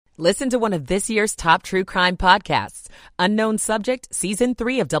Listen to one of this year's top true crime podcasts. Unknown Subject, Season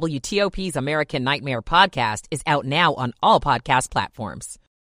 3 of WTOP's American Nightmare podcast is out now on all podcast platforms.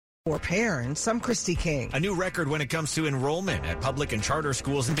 For parents, I'm Christy King. A new record when it comes to enrollment at public and charter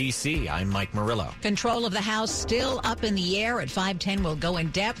schools in D.C. I'm Mike Murillo. Control of the House still up in the air. At 5:10, we'll go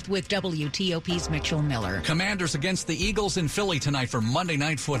in depth with WTOP's Mitchell Miller. Commanders against the Eagles in Philly tonight for Monday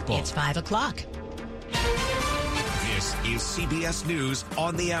Night Football. It's 5 o'clock. This is CBS News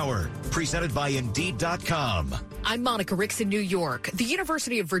on the Hour, presented by Indeed.com. I'm Monica Ricks in New York. The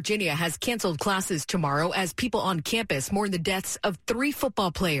University of Virginia has canceled classes tomorrow as people on campus mourn the deaths of 3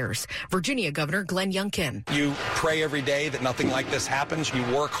 football players. Virginia Governor Glenn Youngkin. You pray every day that nothing like this happens. You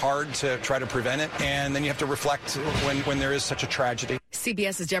work hard to try to prevent it, and then you have to reflect when there is such a tragedy.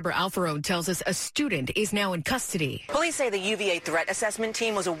 CBS's Deborah Alfarone tells us a student is now in custody. Police say the UVA threat assessment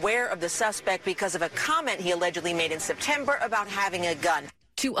team was aware of the suspect because of a comment he allegedly made in September about having a gun.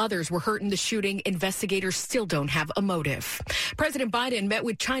 2 others were hurt in the shooting. Investigators still don't have a motive. President Biden met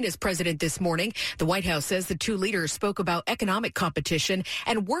with China's president this morning. The White House says the 2 leaders spoke about economic competition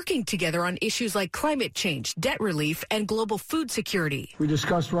and working together on issues like climate change, debt relief, and global food security. We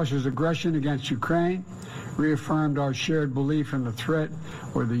discussed Russia's aggression against Ukraine, reaffirmed our shared belief in the threat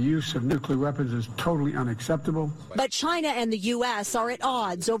where the use of nuclear weapons is totally unacceptable. But China and the U.S. are at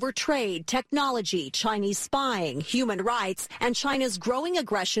odds over trade, technology, Chinese spying, human rights, and China's growing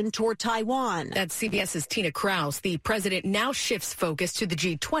aggression toward Taiwan. That's CBS's Tina Krause. The president now shifts focus to the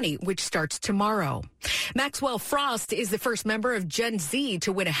G20, which starts tomorrow. Maxwell Frost is the first member of Gen Z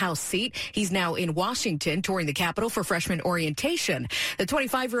to win a House seat. He's now in Washington touring the Capitol for freshman orientation. The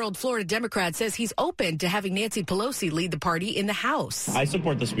 25-year-old Florida Democrat says he's open to having Nancy Pelosi lead the party in the House. I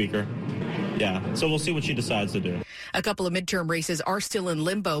support the speaker. Yeah, so we'll see what she decides to do. A couple of midterm races are still in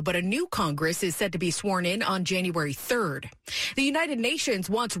limbo, but a new Congress is set to be sworn in on January 3rd. The United Nations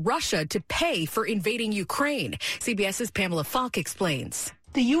wants Russia to pay for invading Ukraine. CBS's Pamela Falk explains.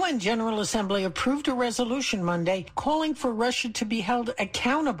 The UN General Assembly approved a resolution Monday calling for Russia to be held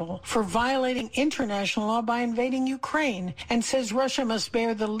accountable for violating international law by invading Ukraine and says Russia must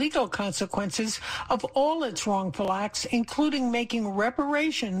bear the legal consequences of all its wrongful acts, including making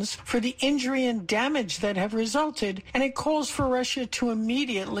reparations for the injury and damage that have resulted, and it calls for Russia to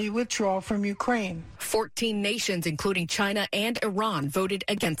immediately withdraw from Ukraine. 14 nations, including China and Iran, voted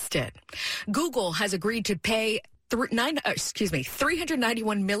against it. Google has agreed to pay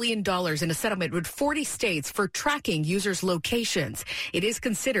 $391 million in a settlement with 40 states for tracking users' locations. It is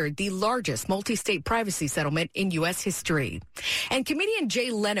considered the largest multi-state privacy settlement in U.S. history. And comedian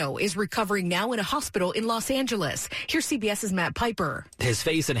Jay Leno is recovering now in a hospital in Los Angeles. Here's CBS's Matt Piper. His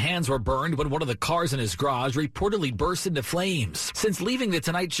face and hands were burned when one of the cars in his garage reportedly burst into flames. Since leaving The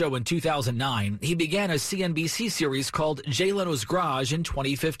Tonight Show in 2009, he began a CNBC series called Jay Leno's Garage in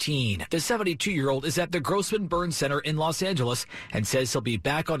 2015. The 72-year-old is at the Grossman Burn Center in Los Angeles and says he'll be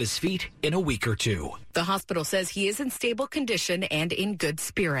back on his feet in a week or 2. The hospital says he is in stable condition and in good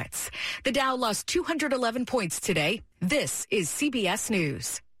spirits. The Dow lost 211 points today. This is CBS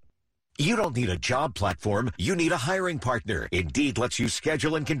News. You don't need a job platform. You need a hiring partner. Indeed lets you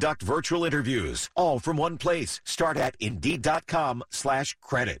schedule and conduct virtual interviews, all from one place. Start at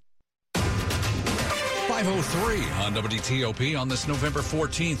Indeed.com/credit. 5:03 on WTOP on this November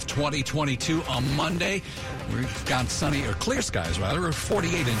 14th, 2022, on Monday. We've got sunny, or clear skies, rather,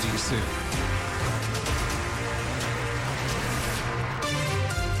 48 in D.C.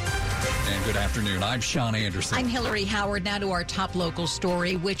 And good afternoon. I'm Sean Anderson. I'm Hillary Howard. Now to our top local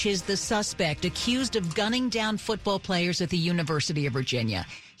story, which is the suspect accused of gunning down football players at the University of Virginia.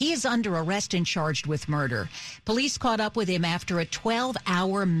 He is under arrest and charged with murder. Police caught up with him after a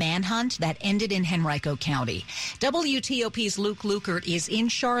 12-hour manhunt that ended in Henrico County. WTOP's Luke Lukert is in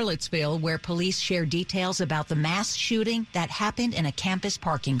Charlottesville, where police share details about the mass shooting that happened in a campus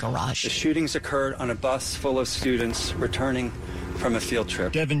parking garage. The shootings occurred on a bus full of students returning from a field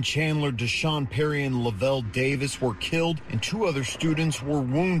trip. Devin Chandler, Deshaun Perry, and Lavelle Davis were killed, and 2 other students were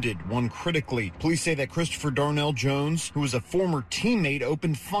wounded, one critically. Police say that Christopher Darnell Jones, who was a former teammate,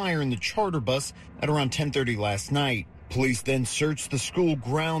 opened fire in the charter bus at around 10:30 last night. Police then searched the school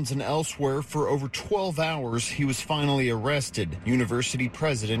grounds and elsewhere for over 12 hours. He was finally arrested. University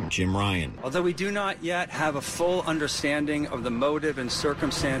President Jim Ryan. Although we do not yet have a full understanding of the motive and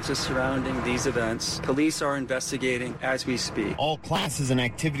circumstances surrounding these events, police are investigating as we speak. All classes and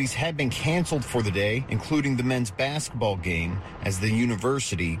activities have been canceled for the day, including the men's basketball game, as the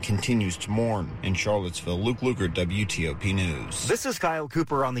university continues to mourn. In Charlottesville, Luke Lukert, WTOP News. This is Kyle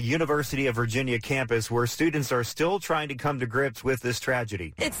Cooper on the University of Virginia campus, where students are still trying to come to grips with this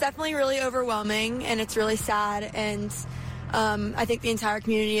tragedy. It's definitely really overwhelming, and it's really sad, and I think the entire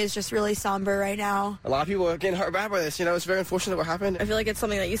community is just really somber right now. A lot of people are getting hurt bad by this. It's very unfortunate what happened. I feel like it's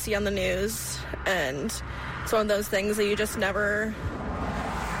something that you see on the news, and it's one of those things that you just never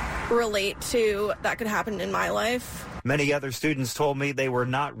relate to that could happen in my life. Many other students told me they were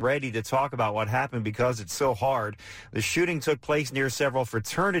not ready to talk about what happened because it's so hard. The shooting took place near several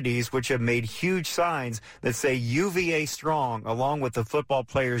fraternities, which have made huge signs that say UVA strong, along with the football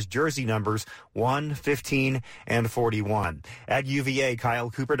players' jersey numbers 1, 15, and 41. At UVA,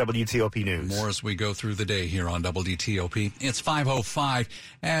 Kyle Cooper, WTOP News. More as we go through the day here on WTOP. It's 5:05.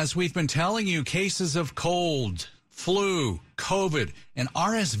 As we've been telling you, cases of cold, flu, COVID, and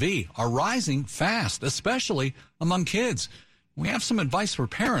RSV are rising fast, especially among kids. We have some advice for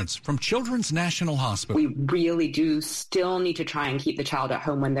parents from Children's National Hospital. We really do still need to try and keep the child at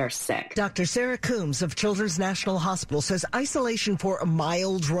home when they're sick. Dr. Sarah Coombs of Children's National Hospital says isolation for a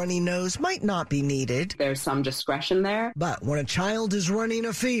mild runny nose might not be needed. There's some discretion there. But when a child is running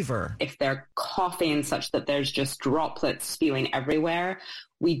a fever, if they're coughing such that there's just droplets spewing everywhere,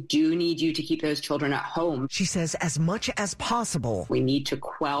 we do need you to keep those children at home. She says as much as possible. We need to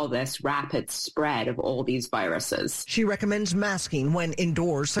quell this rapid spread of all these viruses. She recommends masking when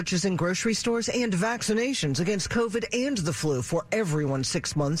indoors, such as in grocery stores, and vaccinations against COVID and the flu for everyone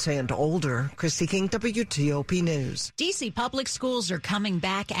 6 months and older. Christy King, WTOP News. D.C. public schools are coming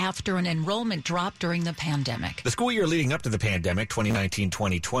back after an enrollment drop during the pandemic. The school year leading up to the pandemic,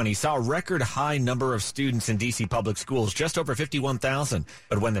 2019-2020, saw a record high number of students in D.C. public schools, just over 51,000.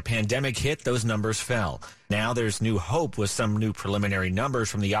 But when the pandemic hit, those numbers fell. Now there's new hope with some new preliminary numbers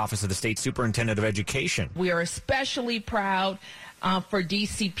from the Office of the State Superintendent of Education. We are especially proud for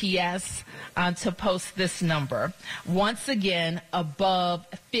DCPS to post this number. Once again, above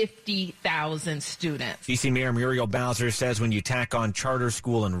 50,000 students. D.C. Mayor Muriel Bowser says when you tack on charter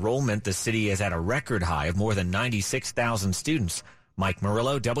school enrollment, the city is at a record high of more than 96,000 students. Mike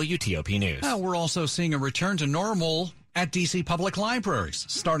Murillo, WTOP News. Well, we're also seeing a return to normal at D.C. public libraries.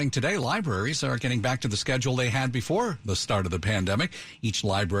 Starting today, libraries are getting back to the schedule they had before the start of the pandemic. Each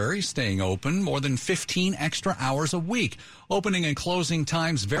library staying open more than 15 extra hours a week. Opening and closing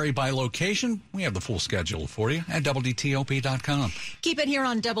times vary by location. We have the full schedule for you at WTOP.com. Keep it here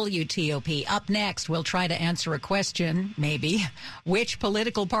on WTOP. Up next, we'll try to answer a question, maybe. Which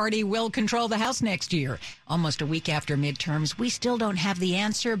political party will control the House next year? Almost a week after midterms, we still don't have the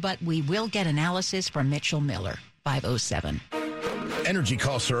answer, but we will get analysis from Mitchell Miller. 5:07. Energy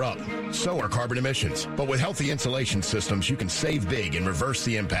costs are up, so are carbon emissions. But with healthy insulation systems, you can save big and reverse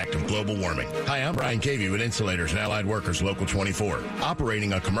the impact of global warming. Hi, I'm Brian Cavey with Insulators and Allied Workers Local 24.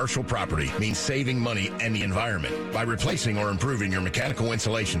 Operating a commercial property means saving money and the environment. By replacing or improving your mechanical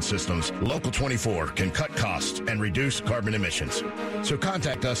insulation systems, Local 24 can cut costs and reduce carbon emissions. So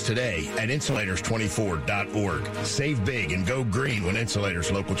contact us today at insulators24.org. Save big and go green with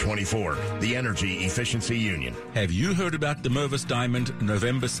Insulators Local 24, the Energy Efficiency Union. Have you heard about the Mervis Diamond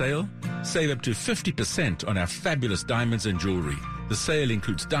November sale? Save up to 50% on our fabulous diamonds and jewelry. The sale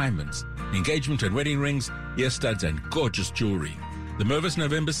includes diamonds, engagement and wedding rings, ear studs, and gorgeous jewelry. The Mervis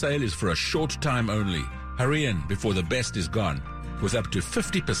November sale is for a short time only. Hurry in before the best is gone. With up to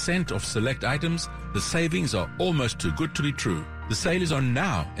 50% off select items, the savings are almost too good to be true. The sale is on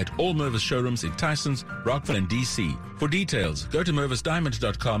now at all Mervis showrooms in Tysons, Rockville, and D.C. For details, go to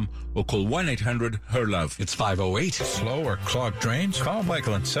mervisdiamond.com or call 1-800-HER-LOVE. It's 5:08. Slow or clogged drains? Call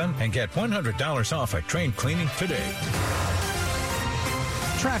Michael & Son and get $100 off at drain cleaning today.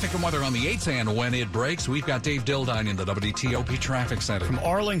 Traffic and weather on the 8th, and when it breaks, we've got Dave Dildine in the WTOP Traffic Center. From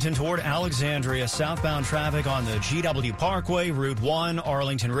Arlington toward Alexandria, southbound traffic on the GW Parkway, Route 1,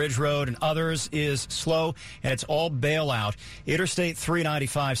 Arlington Ridge Road, and others is slow, and it's all bailout. Interstate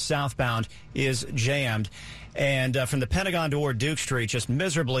 395 southbound is jammed. And from the Pentagon toward Duke Street, just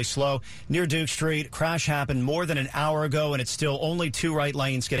miserably slow. Near Duke Street, crash happened more than an hour ago, and it's still only 2 right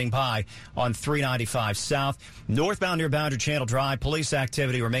lanes getting by on 395 south. Northbound near Boundary Channel Drive, police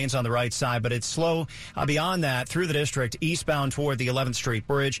activity remains on the right side, but it's slow beyond that through the district, eastbound toward the 11th Street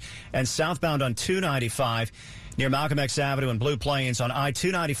Bridge, and southbound on 295. Near Malcolm X Avenue and Blue Plains on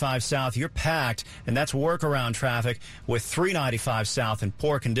I-295 South, you're packed, and that's workaround traffic with 395 South in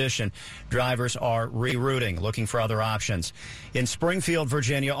poor condition. Drivers are rerouting, looking for other options. In Springfield,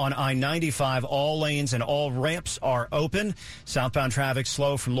 Virginia, on I-95, all lanes and all ramps are open. Southbound traffic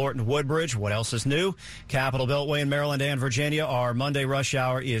slow from Lorton to Woodbridge. What else is new? Capitol Beltway in Maryland and Virginia, our Monday rush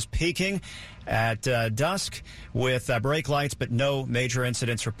hour is peaking at dusk with brake lights, but no major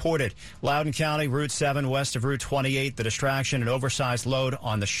incidents reported. Loudoun County, Route 7 west of Route 28, the distraction, an oversized load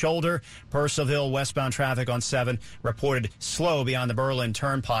on the shoulder. Purcellville, westbound traffic on 7 reported slow beyond the Berlin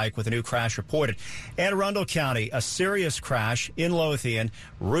Turnpike with a new crash reported. Anne Arundel County, a serious crash in Lothian.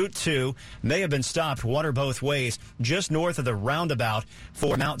 Route 2 may have been stopped one or both ways just north of the roundabout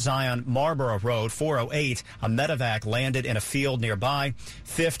for Mount Zion Marlborough Road. 408, a medevac landed in a field nearby.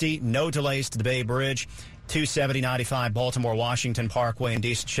 50, no delays to the Bay Bridge. 270-95 Baltimore-Washington Parkway in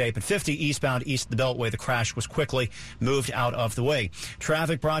decent shape. And 50 eastbound east of the Beltway, the crash was quickly moved out of the way.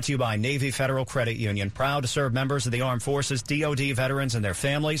 Traffic brought to you by Navy Federal Credit Union. Proud to serve members of the Armed Forces, DOD veterans, and their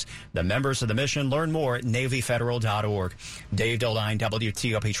families. The members of the mission. Learn more at NavyFederal.org. Dave Dildine,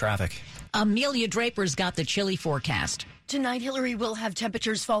 WTOP Traffic. Amelia Draper's got the chilly forecast. Tonight, Hillary will have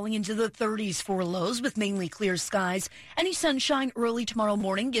temperatures falling into the 30s for lows with mainly clear skies. Any sunshine early tomorrow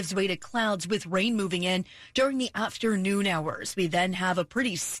morning gives way to clouds with rain moving in during the afternoon hours. We then have a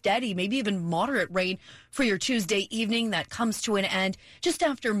pretty steady, maybe even moderate rain for your Tuesday evening that comes to an end just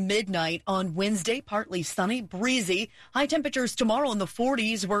after midnight on Wednesday. Partly sunny, breezy. High temperatures tomorrow in the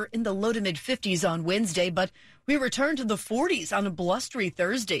 40s. We're in the low to mid 50s on Wednesday, but we return to the 40s on a blustery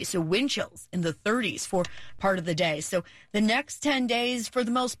Thursday, so wind chills in the 30s for part of the day. So the next 10 days, for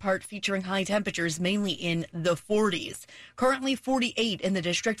the most part, featuring high temperatures mainly in the 40s. Currently 48 in the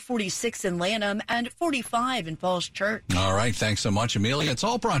district, 46 in Lanham, and 45 in Falls Church. All right, thanks so much, Amelia. It's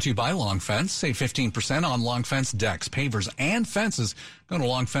all brought to you by Long Fence. Save 15% on Long Fence decks, pavers, and fences. Go to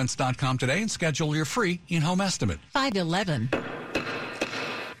longfence.com today and schedule your free in-home estimate. 511.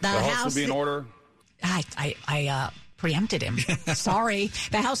 The house will be in order. I preempted him. Sorry.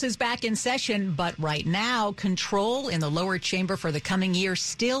 The House is back in session, but right now, control in the lower chamber for the coming year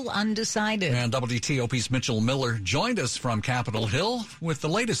still undecided. And WTOP's Mitchell Miller joined us from Capitol Hill with the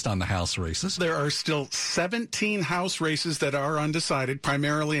latest on the House races. There are still 17 House races that are undecided,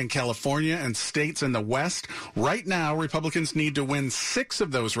 primarily in California and states in the West. Right now, Republicans need to win 6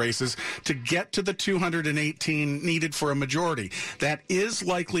 of those races to get to the 218 needed for a majority. That is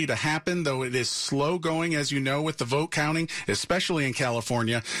likely to happen, though it is slow going, as you know, with the vote counting, especially in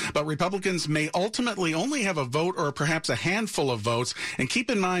California. But Republicans may ultimately only have a vote or perhaps a handful of votes. And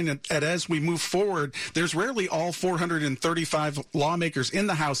keep in mind that as we move forward, there's rarely all 435 lawmakers in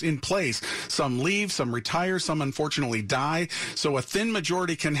the House in place. Some leave, some retire, some unfortunately die. So a thin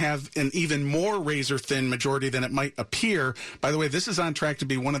majority can have an even more razor-thin majority than it might appear. By the way, this is on track to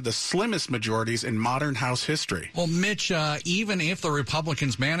be one of the slimmest majorities in modern House history. Well, Mitch, even if the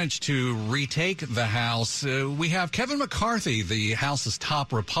Republicans manage to retake the House, we have Kevin McCarthy, the House's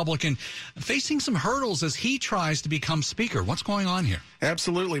top Republican, facing some hurdles as he tries to become Speaker. What's going on here?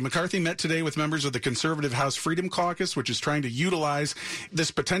 Absolutely. McCarthy met today with members of the conservative House Freedom Caucus, which is trying to utilize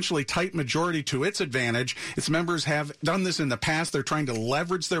this potentially tight majority to its advantage. Its members have done this in the past. They're trying to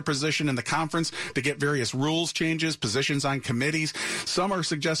leverage their position in the conference to get various rules changes, positions on committees. Some are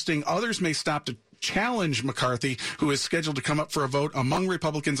suggesting others may stop to challenge McCarthy, who is scheduled to come up for a vote among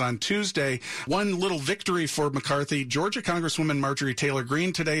Republicans on Tuesday. One little victory for McCarthy. Georgia Congresswoman Marjorie Taylor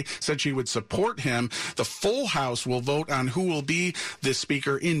Greene today said she would support him. The full House will vote on who will be the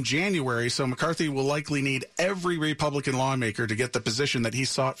Speaker in January, so McCarthy will likely need every Republican lawmaker to get the position that he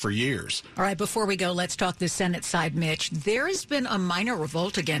sought for years. All right, before we go, let's talk the Senate side, Mitch. There has been a minor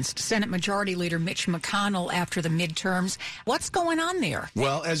revolt against Senate Majority Leader Mitch McConnell after the midterms. What's going on there?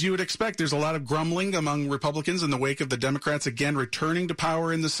 Well, as you would expect, there's a lot of grumbling among Republicans in the wake of the Democrats again returning to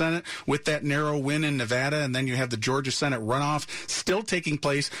power in the Senate with that narrow win in Nevada, and then you have the Georgia Senate runoff still taking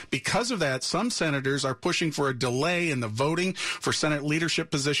place. Because of that, some senators are pushing for a delay in the voting for Senate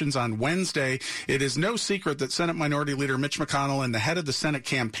leadership positions on Wednesday. It is no secret that Senate Minority Leader Mitch McConnell and the head of the Senate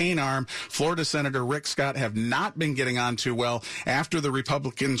campaign arm, Florida Senator Rick Scott, have not been getting on too well after the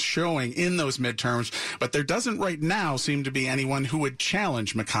Republicans showing in those midterms. But there doesn't right now seem to be anyone who would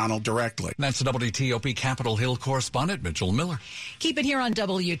challenge McConnell directly. That's WTOP Capitol Hill correspondent Mitchell Miller. Keep it here on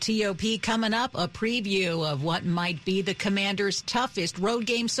WTOP. Coming up, a preview of what might be the Commanders' toughest road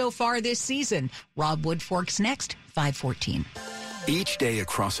game so far this season. Rob Woodfork's next, 5:14. Each day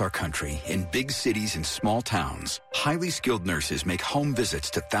across our country, in big cities and small towns, highly skilled nurses make home visits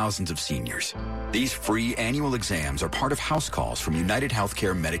to thousands of seniors. These free annual exams are part of house calls from United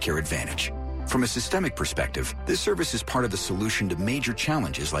Healthcare Medicare Advantage. From a systemic perspective, this service is part of the solution to major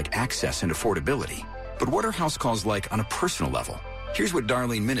challenges like access and affordability. But what are house calls like on a personal level? Here's what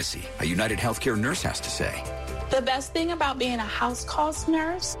Darlene Minissi, a United Healthcare nurse, has to say. The best thing about being a house calls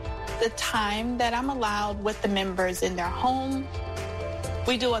nurse, the time that I'm allowed with the members in their home.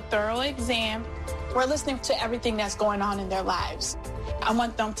 We do a thorough exam. We're listening to everything that's going on in their lives. I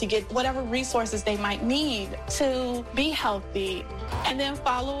want them to get whatever resources they might need to be healthy. And then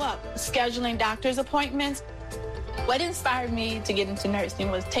follow up, scheduling doctor's appointments. What inspired me to get into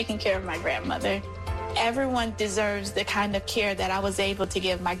nursing was taking care of my grandmother. Everyone deserves the kind of care that I was able to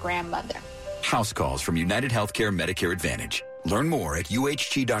give my grandmother. House Calls from United Healthcare Medicare Advantage. Learn more at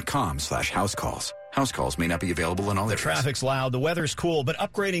uhg.com/housecalls. House calls may not be available in all areas. The traffic's loud, the weather's cool, but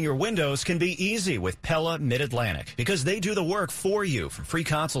upgrading your windows can be easy with Pella Mid-Atlantic because they do the work for you. From free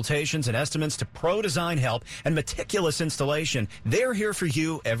consultations and estimates to pro design help and meticulous installation, they're here for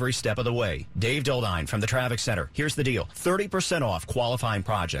you every step of the way. Dave Dildine from the Traffic Center. Here's the deal. 30% off qualifying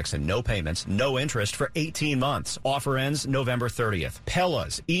projects and no payments, no interest for 18 months. Offer ends November 30th.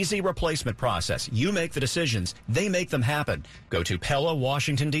 Pella's easy replacement process. You make the decisions. They make them happen. Go to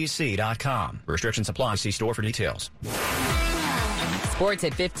PellaWashingtonDC.com. Restrictions apply. See store for details. Sports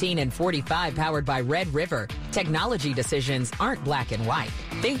at 15 and 45, powered by Red River. Technology decisions aren't black and white.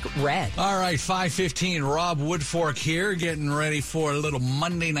 Think red. All right, 5:15. Rob Woodfork here, getting ready for a little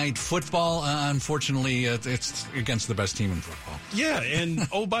Monday Night Football. Unfortunately, it's against the best team in football. Yeah, and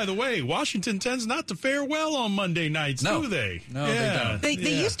oh, by the way, Washington tends not to fare well on Monday nights, do they? No, they don't.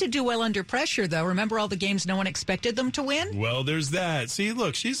 They used to do well under pressure, though. Remember all the games no one expected them to win? Well, there's that. See,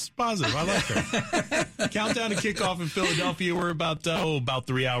 look, she's positive. I like her. Countdown to kickoff in Philadelphia. We're about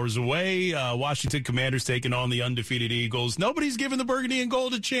 3 hours away. Washington Commanders taking on the undefeated Eagles. Nobody's giving the Burgundy and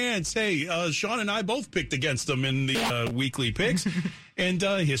Gold a chance. Hey, Sean and I both picked against them in the weekly picks. And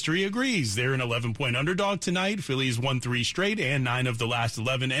history agrees. They're an 11-point underdog tonight. Phillies won 3 straight and 9 of the last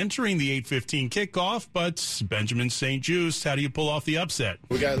 11 entering the 8:15 kickoff. But Benjamin St. Juste, how do you pull off the upset?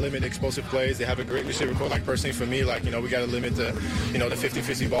 We got to limit explosive plays. They have a great receiver core. Like, personally for me, we got to limit the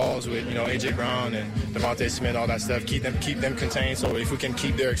 50-50 balls with, A.J. Brown and Devontae Smith, all that stuff. Keep them contained. So if we can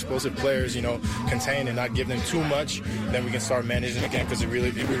keep their explosive players, contained and not give them too much, then we can start managing again because we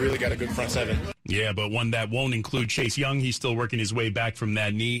really got a good front seven. Yeah, but one that won't include Chase Young. He's still working his way back from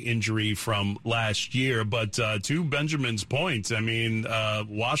that knee injury from last year. But to Benjamin's point,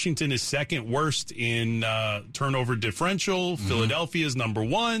 Washington is second worst in turnover differential. Mm-hmm. Philadelphia is number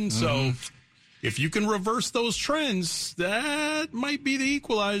 1. Mm-hmm. So if you can reverse those trends, that might be the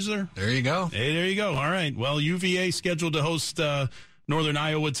equalizer. There you go. Hey, there you go. All right. Well, UVA scheduled to host Northern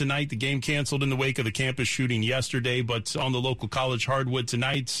Iowa tonight. The game canceled in the wake of the campus shooting yesterday, but on the local college hardwood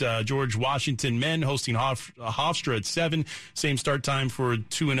tonight, George Washington men hosting Hofstra at 7. Same start time for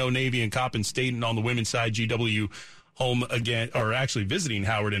 2-0 Navy and Coppin State. And on the women's side, GW home again, or actually visiting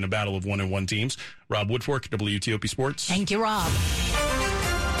Howard in a battle of 1-1 teams. Rob Woodfork, WTOP Sports. Thank you, Rob.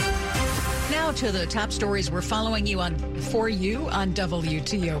 Now to the top stories we're following for you on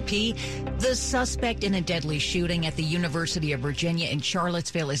WTOP. The suspect in a deadly shooting at the University of Virginia in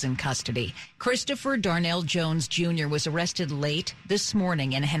Charlottesville is in custody. Christopher Darnell Jones Jr. was arrested late this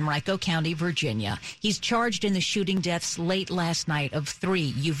morning in Henrico County, Virginia. He's charged in the shooting deaths late last night of 3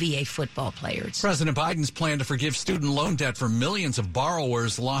 UVA football players. President Biden's plan to forgive student loan debt for millions of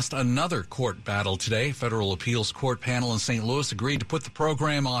borrowers lost another court battle today. Federal appeals court panel in St. Louis agreed to put the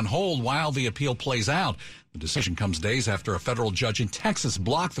program on hold while the appeal plays out. The decision comes days after a federal judge in Texas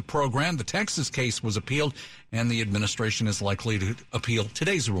blocked the program. The Texas case was appealed, and the administration is likely to appeal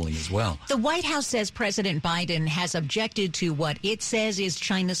today's ruling as well. The White House says President Biden has objected to what it says is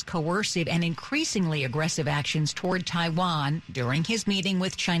China's coercive and increasingly aggressive actions toward Taiwan during his meeting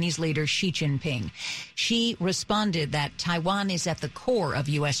with Chinese leader Xi Jinping. Xi responded that Taiwan is at the core of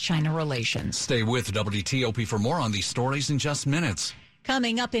U.S.-China relations. Stay with WTOP for more on these stories in just minutes.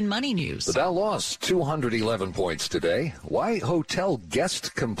 Coming up in Money News. The Dow lost 211 points today. Why hotel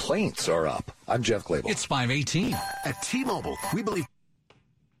guest complaints are up. I'm Jeff Clable. It's 5:18. At T-Mobile, we believe...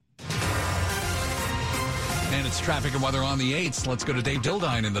 And it's traffic and weather on the 8s. Let's go to Dave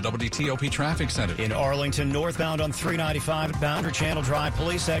Dildine in the WTOP Traffic Center. In Arlington, northbound on 395 at Boundary Channel Drive,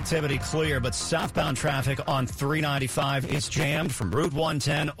 police activity clear, but southbound traffic on 395 is jammed from Route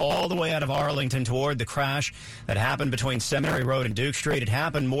 110 all the way out of Arlington toward the crash that happened between Seminary Road and Duke Street. It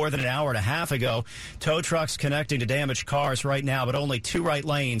happened more than an hour and a half ago. Tow trucks connecting to damaged cars right now, but only 2 right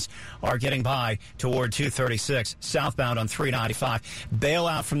lanes are getting by toward 236 southbound on 395.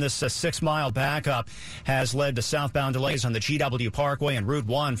 Bailout from this 6-mile backup has led to southbound delays on the GW Parkway and Route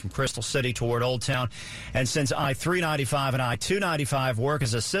 1 from Crystal City toward Old Town. And since I-395 and I-295 work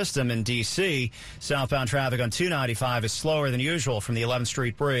as a system in D.C., southbound traffic on 295 is slower than usual from the 11th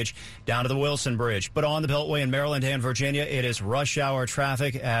Street Bridge down to the Wilson Bridge. But on the Beltway in Maryland and Virginia, it is rush hour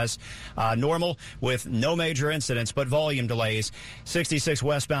traffic as normal with no major incidents, but volume delays. 66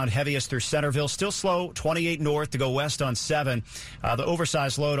 westbound heaviest through Centerville, still slow. 28 north to go west on 7. The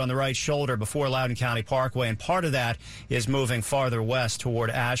oversized load on the right shoulder before Loudoun County Parkway and part of that is moving farther west toward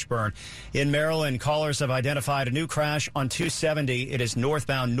Ashburn. In Maryland, callers have identified a new crash on 270. It is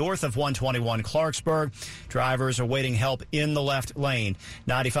northbound north of 121 Clarksburg. Drivers are waiting help in the left lane.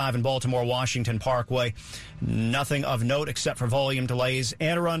 95 in Baltimore, Washington Parkway. Nothing of note except for volume delays.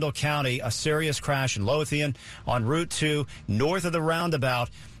 Anne Arundel County, a serious crash in Lothian on Route 2 north of the roundabout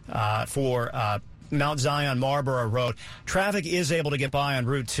for Mount Zion Marlborough Road. Traffic is able to get by on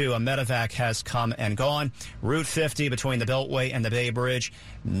Route 2. A medevac has come and gone. Route 50 between the Beltway and the Bay Bridge.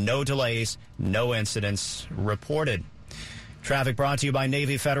 No delays, no incidents reported. Traffic brought to you by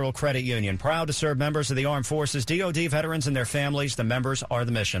Navy Federal Credit Union. Proud to serve members of the Armed Forces, DoD veterans, and their families. The members are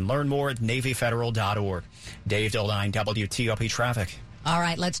the mission. Learn more at NavyFederal.org. Dave Dildine, WTOP Traffic. All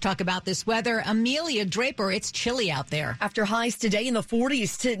right, let's talk about this weather. Amelia Draper, it's chilly out there. After highs today in the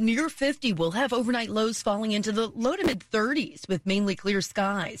 40s to near 50, we'll have overnight lows falling into the low to mid 30s with mainly clear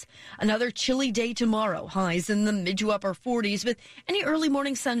skies. Another chilly day tomorrow, highs in the mid to upper 40s with any early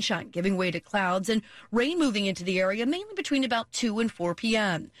morning sunshine giving way to clouds and rain moving into the area mainly between about 2 and 4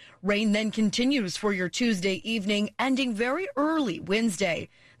 p.m. Rain then continues for your Tuesday evening, ending very early Wednesday.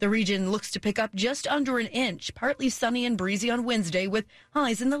 The region looks to pick up just under an inch, partly sunny and breezy on Wednesday with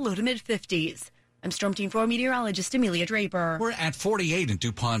highs in the low to mid 50s. I'm Storm Team 4 meteorologist Amelia Draper. We're at 48 in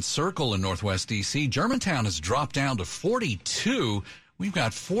DuPont Circle in Northwest D.C. Germantown has dropped down to 42. We've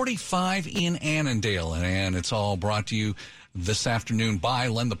got 45 in Annandale, and it's all brought to you this afternoon by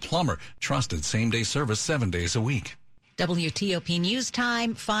Len the Plumber. Trusted same-day service 7 days a week. WTOP News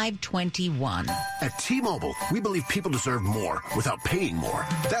Time, 5:21. At T-Mobile, we believe people deserve more without paying more.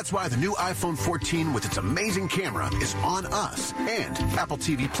 That's why the new iPhone 14 with its amazing camera is on us, and Apple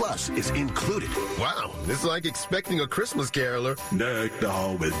TV Plus is included. Wow, it's like expecting a Christmas caroler. Decked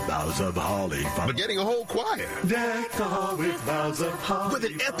all with boughs of holly. But getting a whole choir. Decked all with boughs of holly. With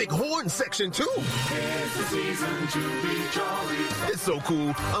an epic horn section, too. It's the season to be jolly. It's so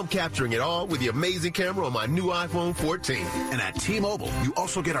cool. I'm capturing it all with the amazing camera on my new iPhone 14. And at T-Mobile, you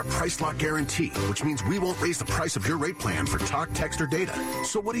also get our price lock guarantee, which means we won't raise the price of your rate plan for talk, text, or data.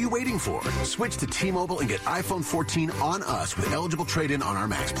 So what are you waiting for? Switch to T-Mobile and get iPhone 14 on us with eligible trade-in on our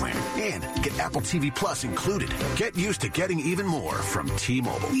Max plan. And get Apple TV Plus included. Get used to getting even more from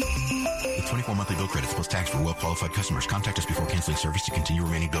T-Mobile. With 24 monthly bill credits plus tax for well-qualified customers. Contact us before canceling service to continue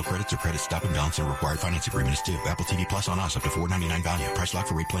remaining bill credits or credit stop and balance and required finance agreement is due. Apple TV Plus on us up to $4.99 value. Price lock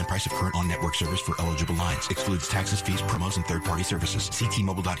for rate plan price of current on-network service for eligible lines. Excludes taxes, fees, promos, and third-party services. See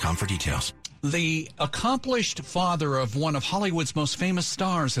T-Mobile.com for details. The accomplished father of one of Hollywood's most famous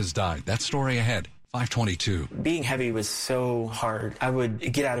stars has died. That story ahead. 5:22. Being heavy was so hard. I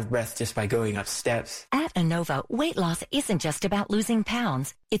would get out of breath just by going up steps. At Inova, weight loss isn't just about losing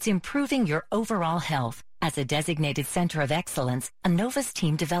pounds. It's improving your overall health. As a designated center of excellence, Inova's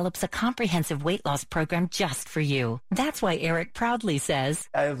team develops a comprehensive weight loss program just for you. That's why Eric proudly says,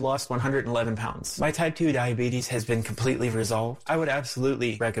 I have lost 111 pounds. My type 2 diabetes has been completely resolved. I would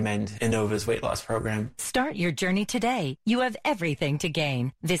absolutely recommend Inova's weight loss program. Start your journey today. You have everything to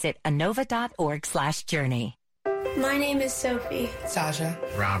gain. Visit Inova.org/journey. My name is Sophie. Sasha.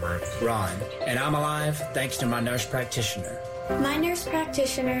 Robert. Ron. And I'm alive thanks to my nurse practitioner. My nurse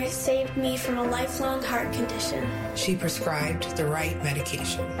practitioner saved me from a lifelong heart condition. She prescribed the right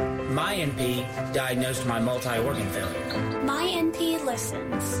medication. My NP diagnosed my multi-organ failure. My NP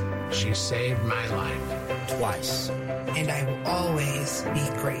listens. She saved my life twice. And I will always be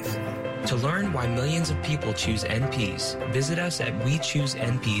grateful. To learn why millions of people choose NPs, visit us at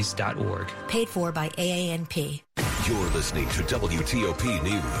wechoosenps.org. Paid for by AANP. You're listening to WTOP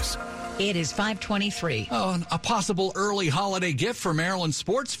News. It is 5:23. A possible early holiday gift for Maryland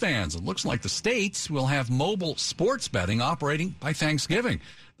sports fans. It looks like the states will have mobile sports betting operating by Thanksgiving.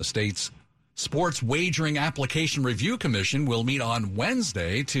 The state's Sports Wagering Application Review Commission will meet on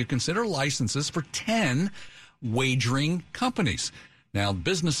Wednesday to consider licenses for 10 wagering companies. Now,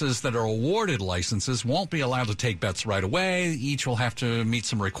 businesses that are awarded licenses won't be allowed to take bets right away. Each will have to meet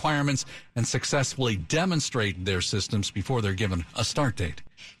some requirements and successfully demonstrate their systems before they're given a start date.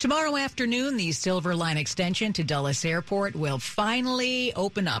 Tomorrow afternoon, the Silver Line extension to Dulles Airport will finally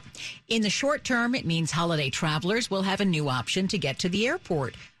open up. In the short term, it means holiday travelers will have a new option to get to the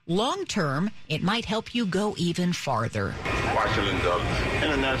airport. Long term, it might help you go even farther. Washington Dulles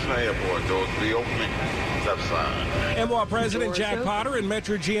International Airport doors will be opening MWA President Jack Potter and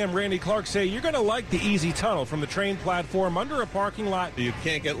Metro GM Randy Clark say you're going to like the easy tunnel from the train platform under a parking lot. You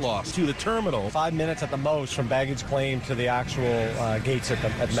can't get lost to the terminal. 5 minutes at the most from baggage claim to the actual gates at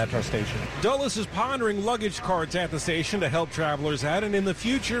the Metro station. Dulles is pondering luggage carts at the station to help travelers out, and in the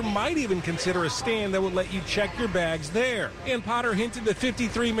future might even consider a stand that would let you check your bags there. And Potter hinted the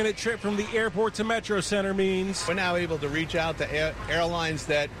 53-minute trip from the airport to Metro Center means we're now able to reach out to airlines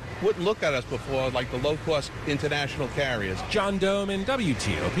that wouldn't look at us before, like the low-cost international carriers. John Doman,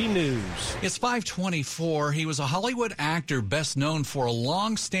 WTOP News. It's 5:24. He was a Hollywood actor best known for a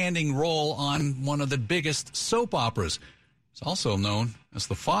long-standing role on one of the biggest soap operas. He's also known as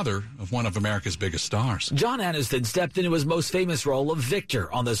the father of one of America's biggest stars. John Aniston stepped into his most famous role of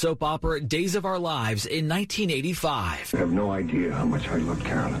Victor on the soap opera Days of Our Lives in 1985. I have no idea how much I love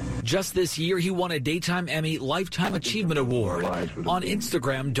Carolyn. Just this year, he won a Daytime Emmy Lifetime Achievement Award. On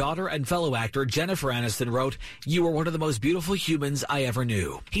Instagram, daughter and fellow actor Jennifer Aniston wrote, "You are one of the most beautiful humans I ever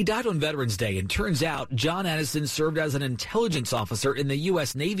knew." He died on Veterans Day, and turns out John Aniston served as an intelligence officer in the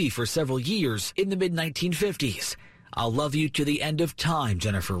U.S. Navy for several years in the mid-1950s. "I'll love you to the end of time,"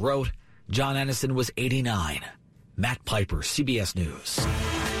 Jennifer wrote. John Aniston was 89. Matt Piper, CBS News.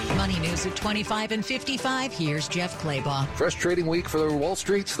 Money News at 25 and 55. Here's Jeff Claybaugh. Fresh trading week for the Wall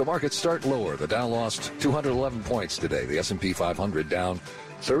Street. The markets start lower. The Dow lost 211 points today. The S&P 500 down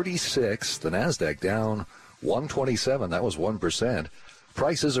 36. The Nasdaq down 127. That was 1%.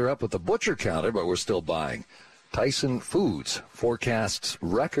 Prices are up with the butcher counter, but we're still buying. Tyson Foods forecasts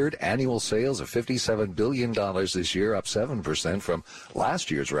record annual sales of $57 billion this year, up 7% from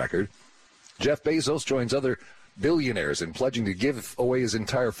last year's record. Jeff Bezos joins other billionaires in pledging to give away his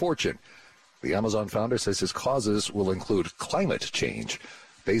entire fortune. The Amazon founder says his causes will include climate change.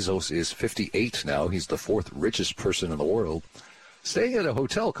 Bezos is 58 now. He's the fourth richest person in the world. Staying at a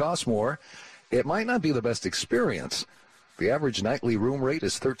hotel costs more. It might not be the best experience. The average nightly room rate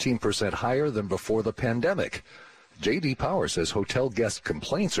is 13% higher than before the pandemic. J.D. Power says hotel guest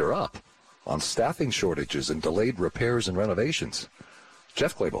complaints are up on staffing shortages and delayed repairs and renovations.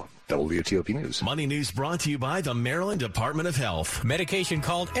 Jeff Claybaugh, WTOP News. Money News brought to you by the Maryland Department of Health. Medication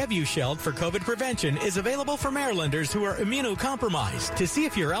called Evusheld for COVID prevention is available for Marylanders who are immunocompromised. To see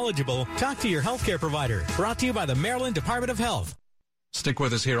if you're eligible, talk to your healthcare provider. Brought to you by the Maryland Department of Health. Stick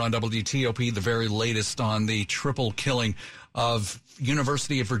with us here on WTOP, the very latest on the triple killing of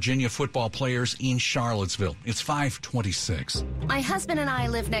University of Virginia football players in Charlottesville. It's 5:26. My husband and I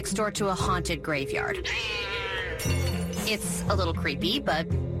live next door to a haunted graveyard. It's a little creepy, but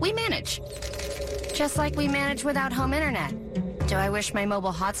we manage. Just like we manage without home internet. Do I wish my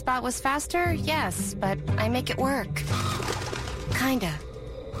mobile hotspot was faster? Yes, but I make it work. Kinda.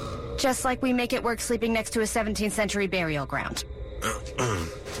 Just like we make it work sleeping next to a 17th century burial ground.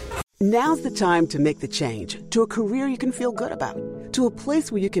 Now's the time to make the change to a career you can feel good about, to a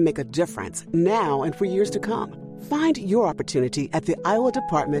place where you can make a difference now and for years to come. Find your opportunity at the Iowa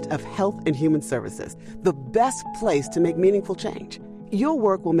Department of Health and Human Services, the best place to make meaningful change. Your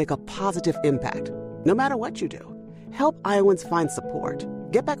work will make a positive impact, no matter what you do. Help Iowans find support,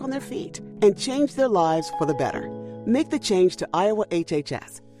 get back on their feet, and change their lives for the better. Make the change to Iowa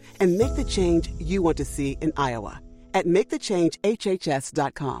HHS, and make the change you want to see in Iowa at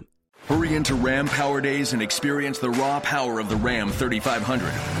MakeTheChangeHHS.com. Hurry into Ram Power Days and experience the raw power of the Ram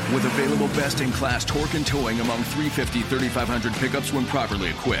 3500. With available best-in-class torque and towing among 350 3500 pickups when properly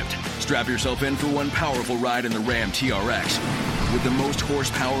equipped. Strap yourself in for one powerful ride in the Ram TRX. With the most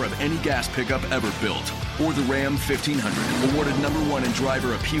horsepower of any gas pickup ever built. Or the Ram 1500, awarded #1 in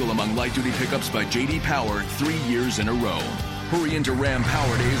driver appeal among light-duty pickups by J.D. Power 3 years in a row. Hurry into Ram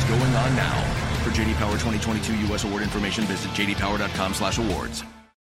Power Days going on now. For J.D. Power 2022 U.S. award information, visit jdpower.com/awards.